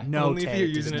 Okay. No, Only if Tay, you're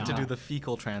it using does it to do not. the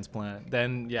fecal transplant,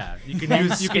 then yeah, you can Then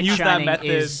use spit that shining method.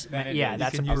 is- then yeah, you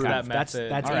that's can use approved. that That's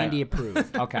method. that's All right. Andy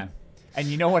approved. Okay. And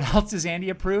you know what else is Andy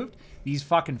approved? These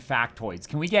fucking factoids.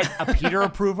 Can we get a Peter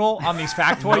approval on these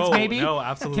factoids, No, maybe? no,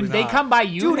 absolutely Can they not. come by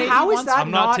you? Dude, maybe how is once? that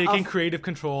I'm not not taking a- creative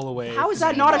control away. How is from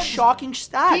that not a anyone. shocking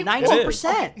stat?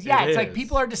 19%. Yeah, It it's like is.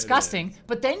 people are It disgusting,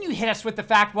 but then you hit us with the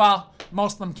fact, well,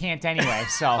 most of them can't anyway,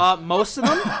 so. Most of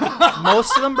them?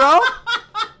 Most of them, bro?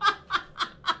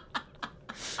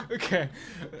 Okay,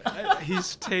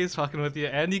 Tay's fucking with you.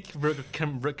 Andy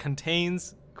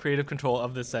contains creative control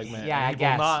of this segment. Yeah, and I he will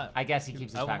guess. Not, I guess he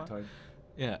keeps his I will not- factoid.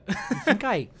 Yeah. I think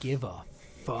I give a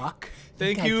fuck.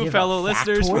 Thank I you, give fellow a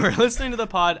listeners, factoid? for listening to the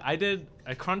pod.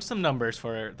 I crunched some numbers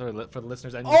for the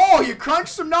listeners. And You crunched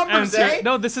some numbers, and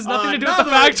no, this has nothing to do with the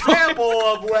Another factoid. example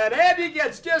of when Andy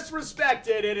gets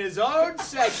disrespected in his own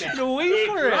segment. No, wait He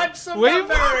for it. crunched some Wait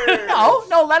numbers. for it.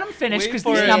 No, let him finish Wait because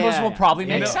for these it. numbers Yeah, will yeah. probably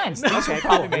Yeah. make No. sense. These will Okay,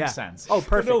 probably cool, make yeah. sense. Oh,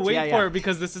 perfect. No, wait yeah, for it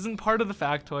because this isn't part of the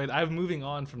factoid. I'm moving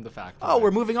on from the factoid. Oh,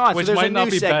 we're moving on. Which so there's might a not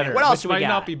new be segment. better. What else Which do we might got?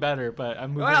 not be better, but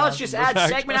I'm moving on. Well, let's just from the add factoid.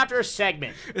 segment after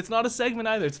segment. It's not a segment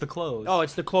either. It's the close. Oh,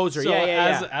 it's the closer. So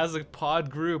yeah. as a pod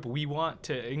group, we want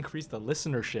to increase the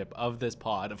listenership of this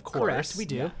pod, of course. Correct, we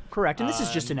do. Correct, and this is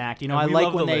just an act. You know, and I we like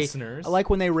love when the they, listeners. I like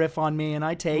when they riff on me, and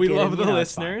I take We it. love and, the you know,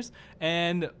 it's fine. listeners,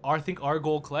 and I think our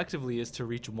goal collectively is to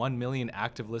reach 1 million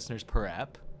active listeners per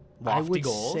ep. Lofty I would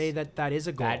goals. say that is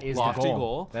a goal. That is Lofty the goal.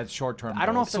 goal. That's short-term. I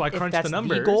don't know if, So I if crunched that's the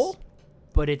numbers. goal,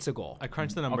 but it's a goal, I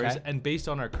crunched the numbers, Okay. and based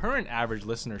on our current average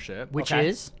listenership, which Okay.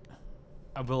 is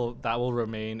that will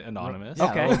remain anonymous. Yeah,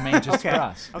 Okay. that would remain just Okay. for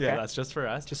us. Okay. Yeah, that's just for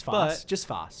us. just But Foss. Just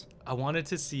Foss. I wanted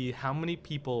to see how many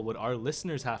people would our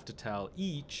listeners have to tell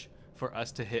each for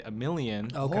us to hit 1 million.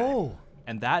 Okay. Oh.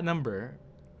 And that number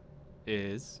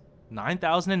is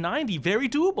 9,090. Very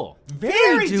doable.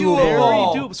 Very doable. Very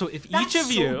doable. So if That's each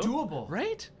of you, so doable.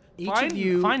 right? Each find, of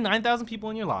you- find 9,000 people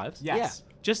in your lives. Yes.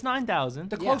 Just 9,000.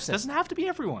 The closest. Doesn't have to be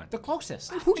everyone. The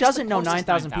closest. Who Just doesn't the know closest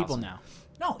 9,000 people now?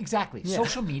 No, exactly. Yeah.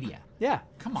 Social media. Yeah.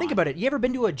 Come Think on. about it. You ever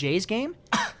been to a Jays game?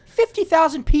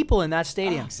 50,000 people in that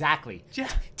stadium. Exactly. Yeah.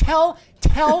 Tell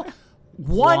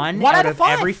one out of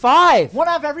five. every 5. One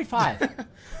out of every 5.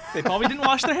 They probably didn't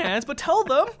wash their hands, but tell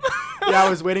them. Yeah, I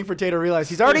was waiting for Tay to realize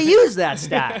he's already used that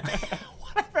stat.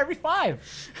 One out of every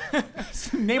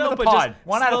 5. Name No, of the but pod. just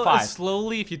 1 out of 5.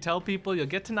 Slowly, if you tell people, you'll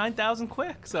get to 9,000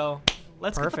 quick. So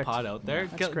let's get the Perfect. pod out there.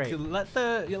 That's great. Let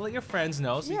your friends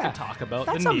know so you can talk about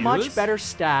That's the a news. much better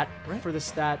stat for the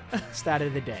stat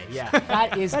of the day. Yeah.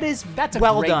 That's a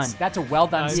well great, done. That's a well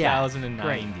done stat.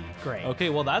 9,090. Great. Okay,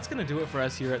 well that's gonna do it for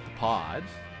us here at the pod.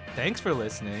 Thanks for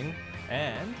listening,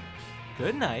 and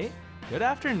good night, good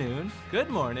afternoon, good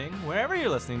morning, wherever you're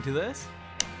listening to this.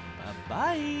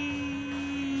 Bye bye.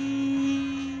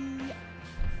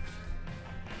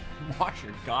 Wash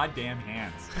your goddamn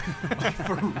hands. Like,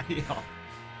 for real.